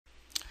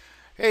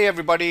Hey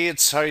everybody,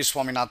 it's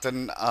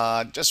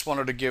Swaminathan. Just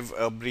wanted to give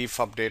a brief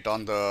update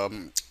on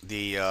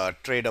the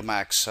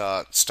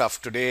TraderMAX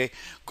stuff today.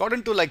 Got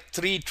into like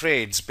three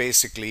trades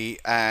basically,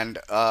 and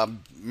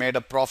made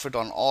a profit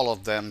on all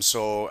of them.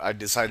 So I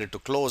decided to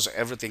close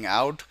everything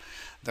out.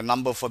 The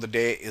number for the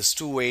day is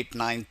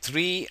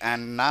 2893,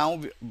 and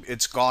now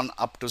it's gone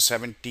up to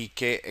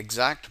 70k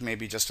exact,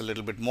 maybe just a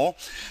little bit more.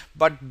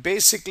 But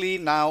basically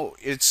now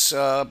it's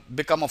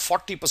become a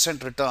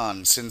 40%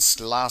 return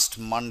since last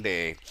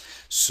Monday.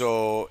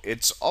 So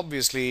it's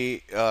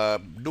obviously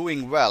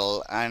doing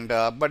well, and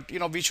but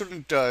we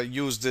shouldn't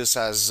use this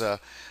as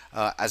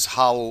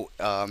how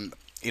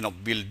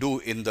we'll do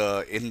in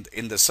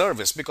the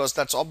service, because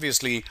that's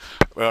obviously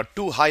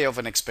too high of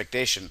an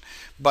expectation.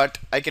 But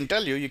I can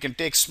tell you, you can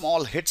take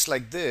small hits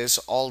like this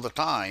all the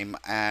time,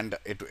 and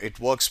it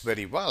works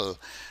very well.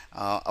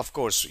 Of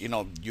course,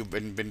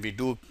 when we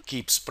do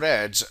keep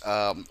spreads,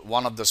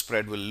 one of the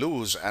spread will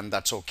lose, and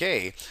that's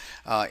okay.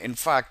 In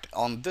fact,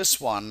 on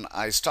this one,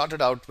 I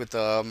started out with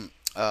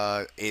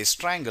a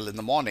strangle in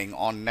the morning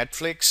on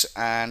Netflix,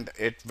 and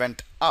it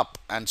went up,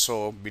 and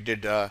so we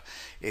did a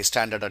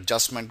standard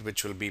adjustment,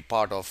 which is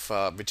part of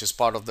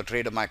the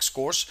TraderMAX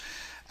course,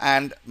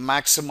 and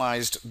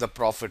maximized the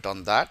profit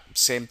on that.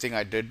 Same thing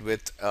I did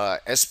with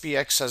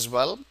SPX as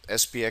well.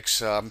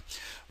 SPX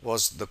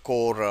was the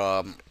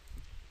core.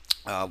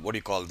 What do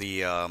you call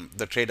the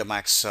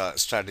TraderMAX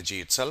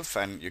strategy itself,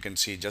 and you can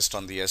see just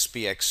on the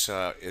SPX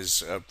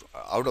is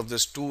out of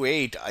this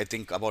 2.8, I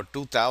think about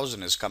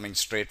 2,000 is coming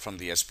straight from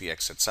the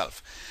SPX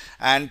itself,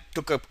 and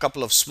took a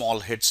couple of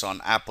small hits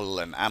on Apple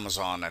and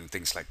Amazon and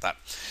things like that.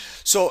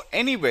 So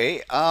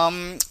anyway,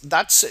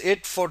 that's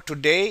it for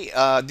today.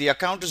 The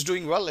account is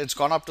doing well. It's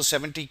gone up to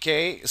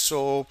 70k.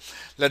 So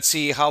let's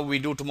see how we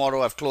do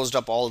tomorrow. I've closed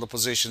up all the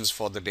positions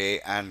for the day,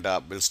 and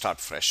we'll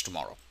start fresh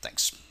tomorrow.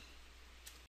 Thanks.